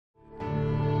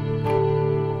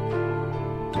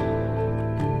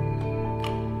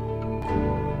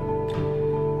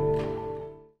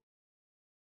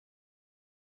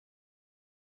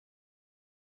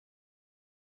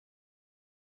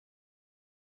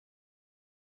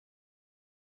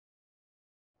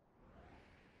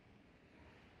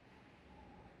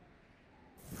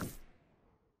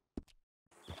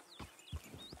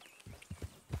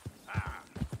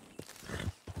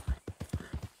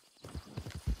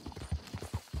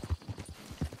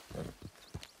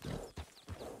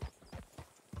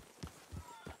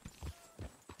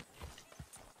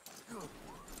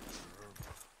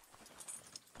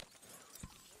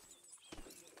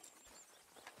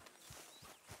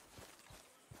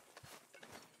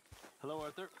Hello,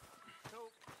 Arthur. So,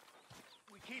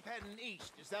 we keep heading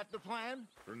east. Is that the plan?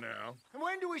 For now. And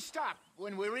when do we stop?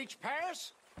 When we reach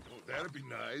Paris? Well, that'd be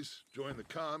nice. Join the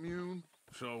commune.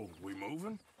 So, we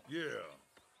moving? Yeah.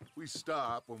 We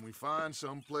stop when we find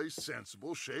someplace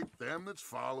sensible, shake them that's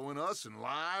following us, and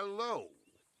lie low.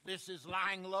 This is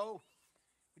lying low?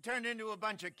 We turned into a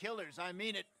bunch of killers, I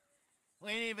mean it.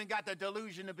 We ain't even got the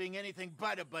delusion of being anything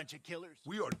but a bunch of killers.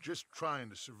 We are just trying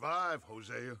to survive,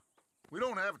 Hosea. We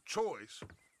don't have a choice.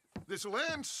 This'll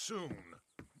end soon.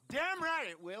 Damn right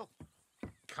it will.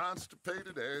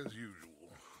 Constipated as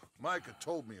usual. Micah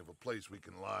told me of a place we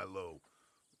can lie low.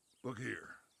 Look here.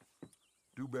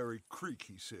 Dewberry Creek,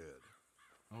 he said.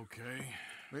 Okay.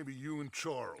 Maybe you and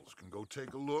Charles can go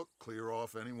take a look, clear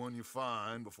off anyone you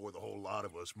find before the whole lot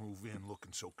of us move in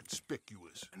looking so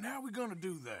conspicuous. And how we gonna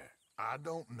do that? I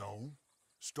don't know.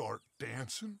 Start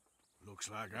dancing?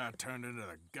 Looks like I turned into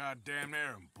the goddamn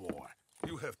errand boy.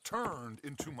 You have turned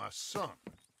into my son.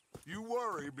 You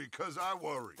worry because I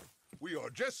worry. We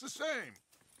are just the same.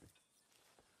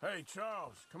 Hey,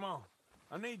 Charles, come on.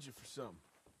 I need you for something.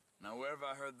 Now, where have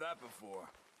I heard that before?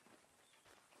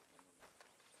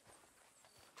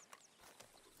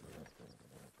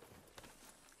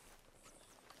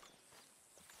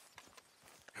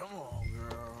 Come on,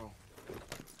 girl.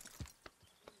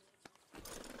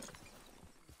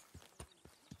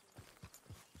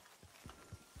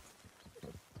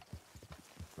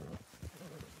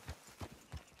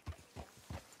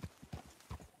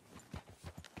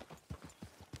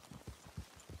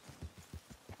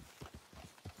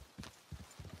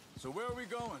 So where are we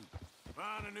going?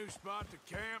 Find a new spot to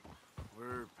camp.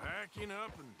 We're packing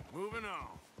up and moving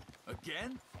on.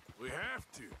 Again? We have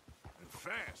to, and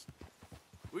fast.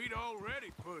 We'd already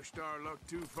pushed our luck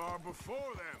too far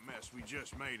before that mess we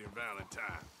just made in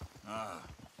Valentine.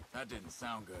 That didn't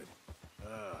sound good.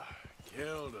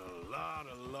 Killed a lot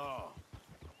of law.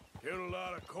 Killed a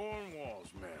lot of Cornwall's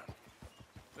men.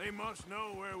 They must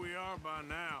know where we are by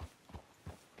now.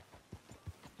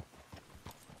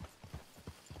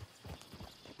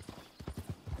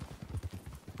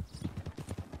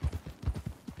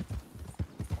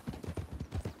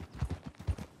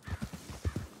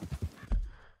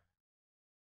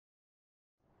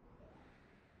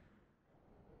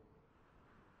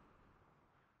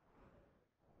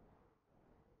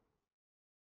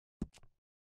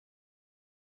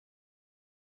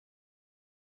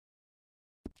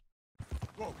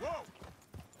 Whoa, whoa!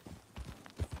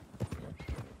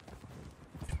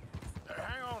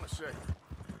 Hang on a second.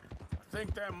 I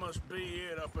think that must be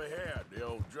it up ahead, the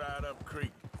old dried-up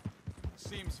creek.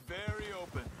 Seems very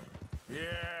open.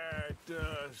 Yeah, it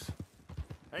does.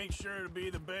 Ain't sure to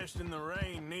be the best in the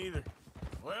rain, neither.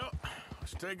 Well,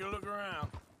 let's take a look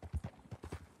around.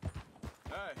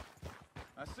 Hey,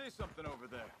 I see something over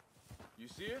there. You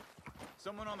see it?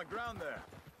 Someone on the ground there.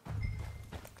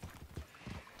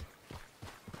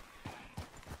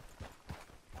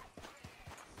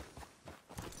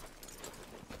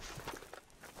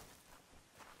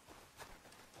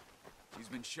 He's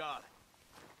been shot.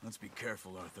 Let's be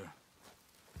careful, Arthur.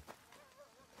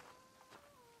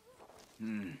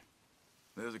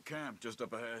 There's a camp just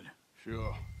up ahead.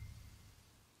 Sure.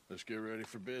 Let's get ready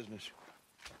for business.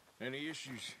 Any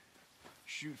issues?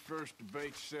 Shoot first,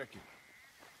 debate second.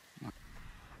 Go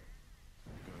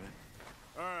ahead.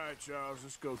 All right, Charles,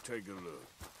 let's go take a look.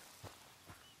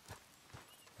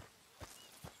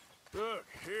 Look,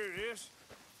 here it is.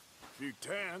 A few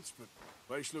tents, but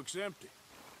place looks empty.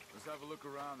 Let's have a look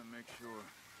around and make sure.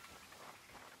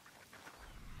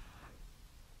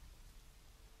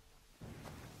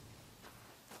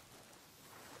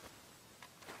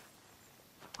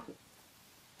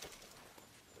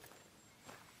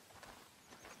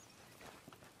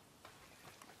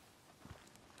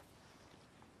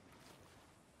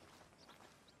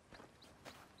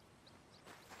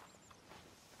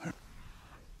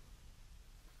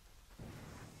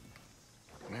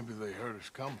 Maybe they heard us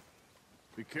coming.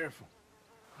 Be careful.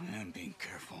 I am being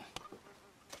careful.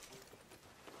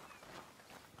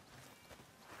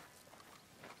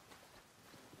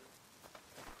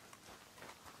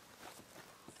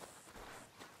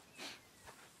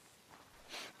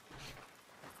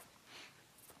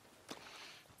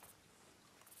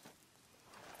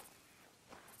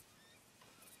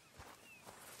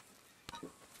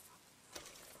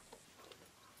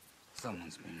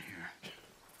 Someone's been here.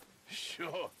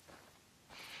 Sure.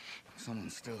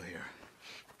 Someone's still here.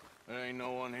 There ain't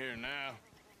no one here now.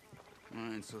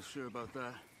 I ain't so sure about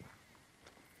that.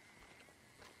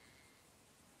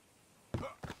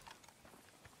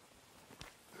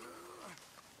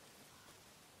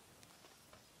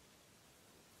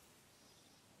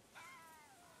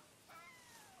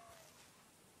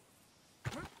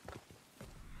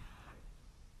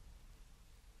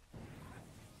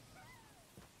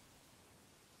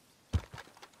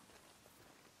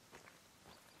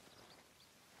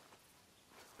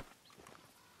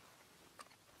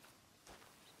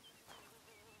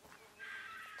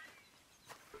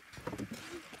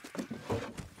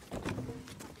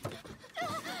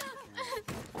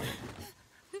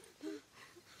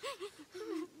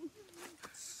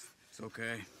 It's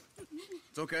okay.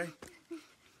 It's okay.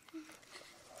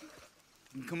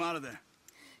 You can come out of there.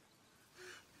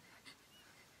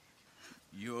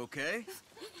 You okay?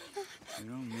 You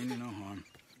don't mean you no harm.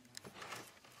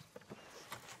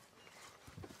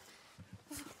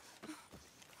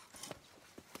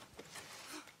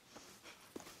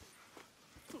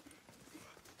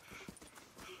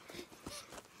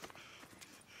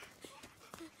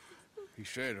 He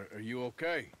said, are you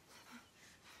okay?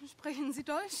 Sprechen Sie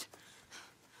Deutsch?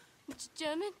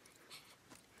 German?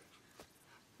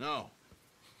 No.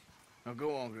 Now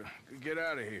go on, get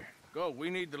out of here. Go, we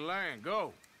need the land,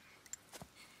 go.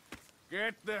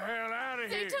 Get the hell out of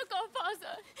They here. took our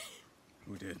father.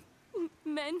 Who did?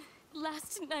 Men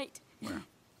last night. Where?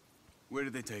 Where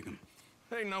did they take him?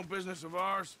 Ain't no business of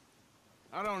ours.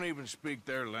 I don't even speak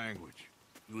their language.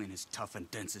 You ain't as tough and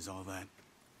dense as all that.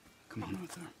 Come on,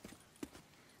 Arthur.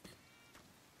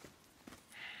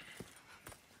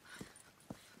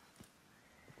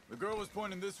 The girl was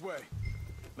pointing this way.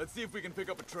 Let's see if we can pick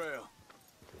up a trail.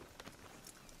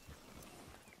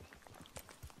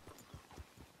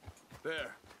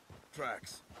 There.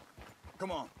 Tracks. Come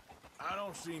on. I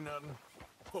don't see nothing.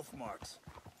 Hoof marks.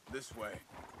 This way.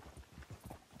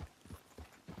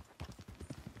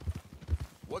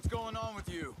 What's going on with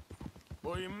you?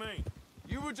 What do you mean?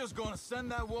 You were just gonna send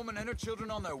that woman and her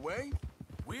children on their way?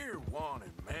 We're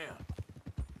wanted, man.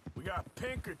 We got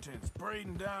Pinkertons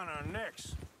breathing down our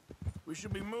necks. We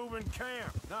should be moving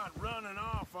camp, not running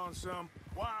off on some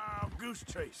wild goose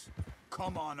chase.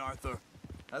 Come on, Arthur.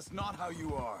 That's not how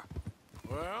you are.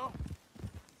 Well,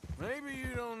 maybe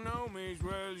you don't know me as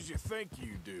well as you think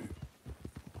you do.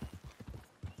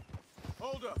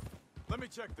 Hold up. Let me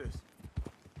check this.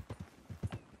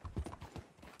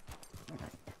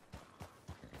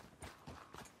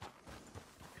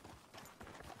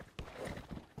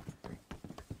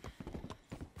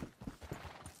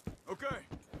 Okay.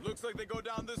 Looks like they go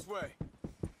down this way.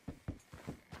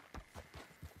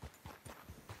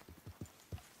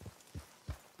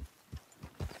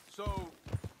 So,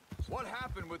 what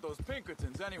happened with those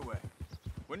Pinkertons anyway?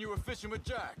 When you were fishing with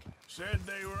Jack? Said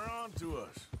they were on to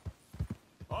us.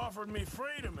 Offered me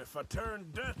freedom if I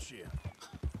turned Dutch in.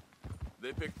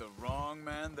 They picked the wrong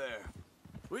man there.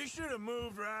 We should have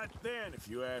moved right then, if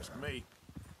you ask me.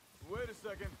 Wait a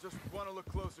second, just want to look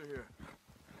closer here.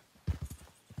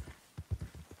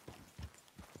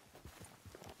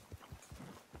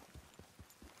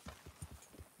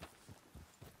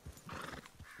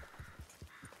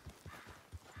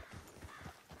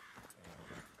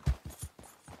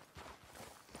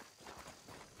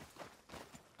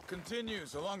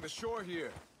 Continues along the shore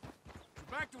here.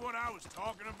 Back to what I was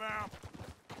talking about.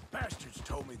 Bastards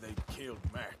told me they'd killed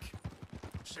Mac.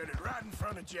 Said it right in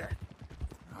front of Jack.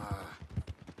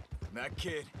 That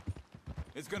kid,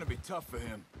 it's gonna be tough for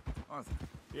him. Arthur.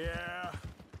 Yeah,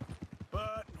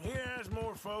 but he has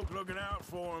more folk looking out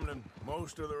for him than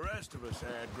most of the rest of us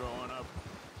had growing up.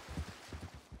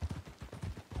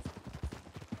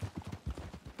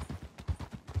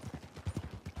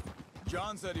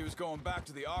 John said he was going back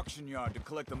to the auction yard to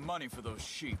collect the money for those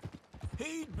sheep.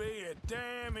 He'd be a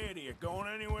damn idiot going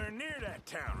anywhere near that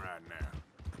town right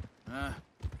now.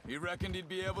 He reckoned he'd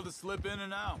be able to slip in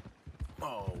and out.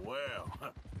 Oh, well.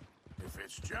 If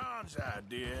it's John's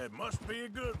idea, it must be a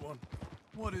good one.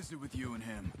 What is it with you and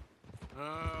him?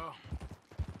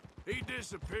 He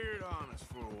disappeared on us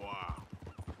for a while.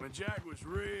 When Jack was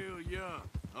real young.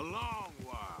 A long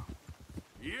while.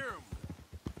 A year or more.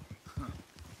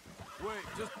 Wait,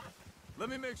 just let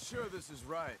me make sure this is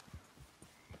right.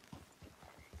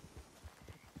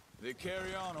 They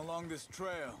carry on along this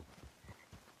trail.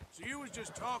 So you was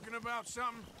just talking about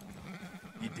something?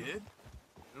 He did?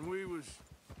 And we was...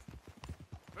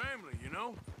 family, you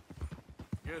know?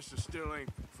 Guess I still ain't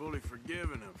fully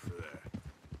forgiven him for that.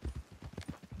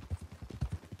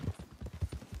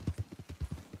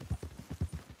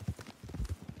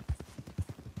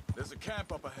 There's a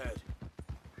camp up ahead.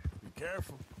 Be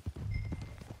careful.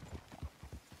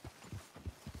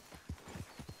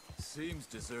 Seems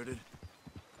deserted.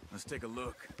 Let's take a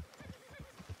look.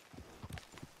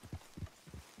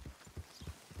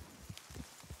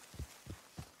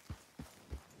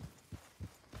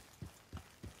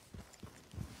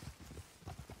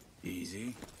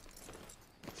 Easy.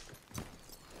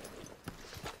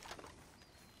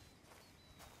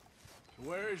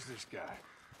 Where is this guy?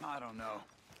 I don't know.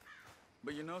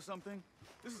 But you know something?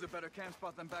 This is a better camp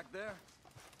spot than back there.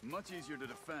 Much easier to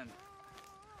defend.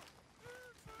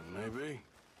 Maybe.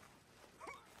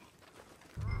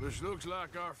 This looks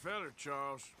like our feller,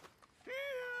 Charles.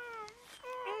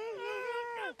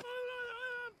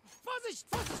 Vorsicht!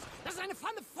 Vorsicht! Das ist eine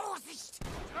Pfanne! Vorsicht!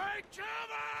 Take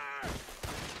cover!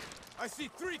 I see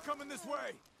 3 coming this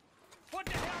way. What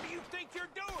the hell do you think you're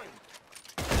doing?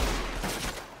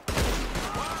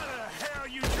 Why the hell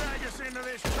you drag us into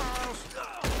this, Charles?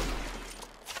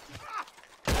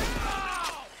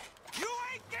 You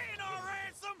ain't getting our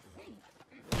ransom!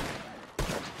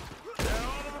 That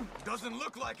all of them? Doesn't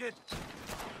look like it.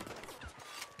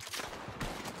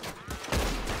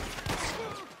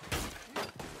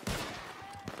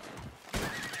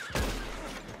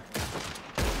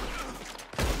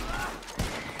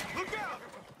 Look out!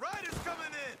 Riders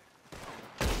coming in!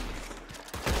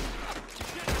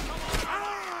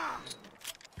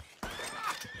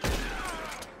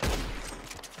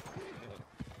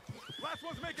 Last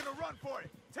one's making a run for it.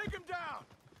 Take him down!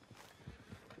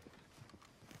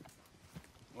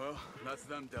 Well, that's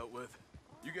them dealt with.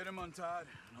 You get them untied,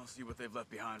 and I'll see what they've left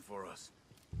behind for us.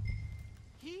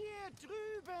 Hier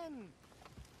drüben!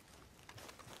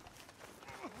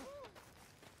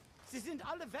 Sie sind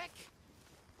alle weg!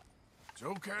 It's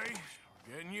okay.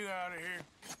 We're getting you out of here.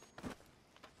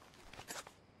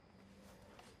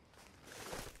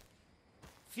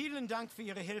 Vielen Dank für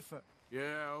Ihre Hilfe.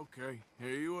 Yeah, okay.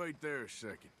 Here, you wait there a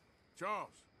second.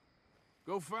 Charles,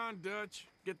 go find Dutch.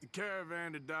 Get the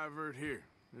caravan to divert here.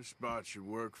 This spot should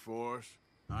work for us.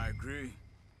 I agree.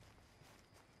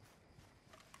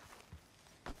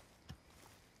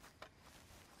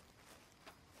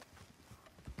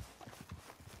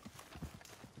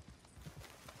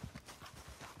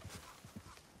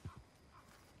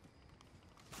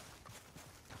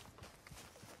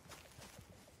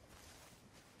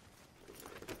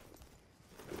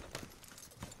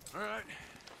 All right,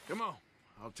 come on.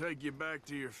 I'll take you back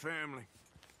to your family.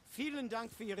 Vielen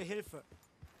Dank für Ihre Hilfe.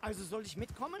 Also soll ich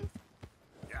mitkommen?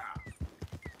 Ja.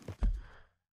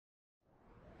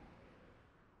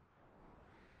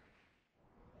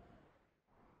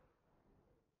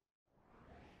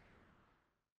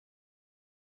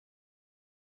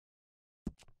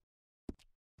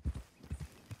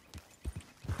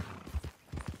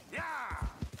 Ja!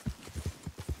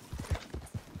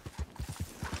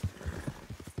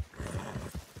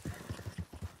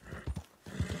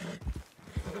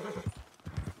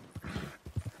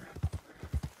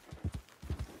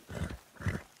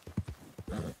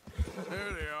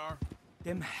 There they are.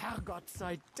 Dem Herrgott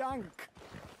sei Dank.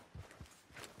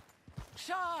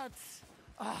 Schatz!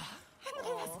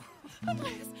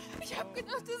 Andreas, ich hab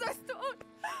gedacht, du seist tot.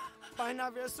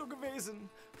 Beinahe wär's so gewesen.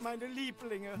 Meine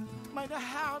Lieblinge, meine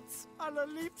Herz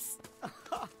allerliebsten.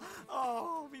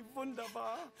 Oh, wie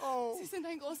wunderbar. Oh, Sie sind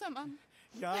ein großer Mann.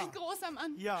 ja. Ein großer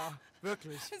Mann. Ja,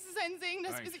 wirklich. Es ist ein Segen,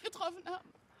 dass wir Thanks. Sie getroffen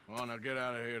haben. Come on, now get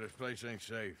out of here. This place ain't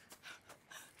safe.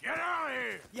 Get out of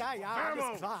here! Ja, ja,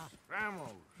 alles klar.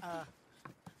 Vamos!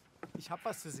 Ich hab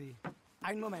was für Sie.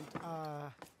 Einen Moment.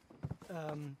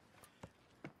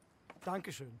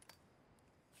 Dankeschön.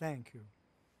 Thank you.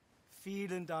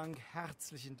 Vielen Dank,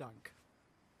 herzlichen Dank.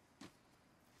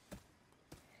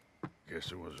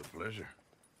 Guess it was a pleasure.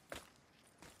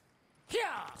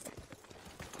 Ja!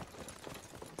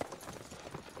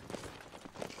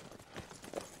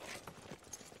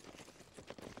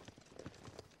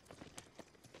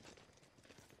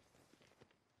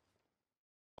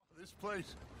 This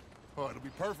place, oh, it'll be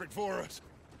perfect for us.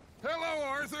 Hello,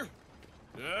 Arthur.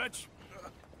 Dutch?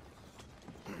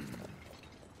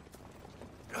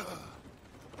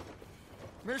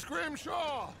 Miss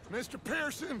Grimshaw, Mr.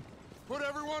 Pearson, put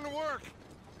everyone to work.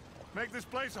 Make this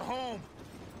place a home.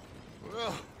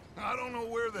 Well, I don't know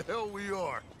where the hell we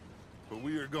are, but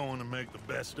we are going to make the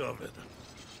best of it.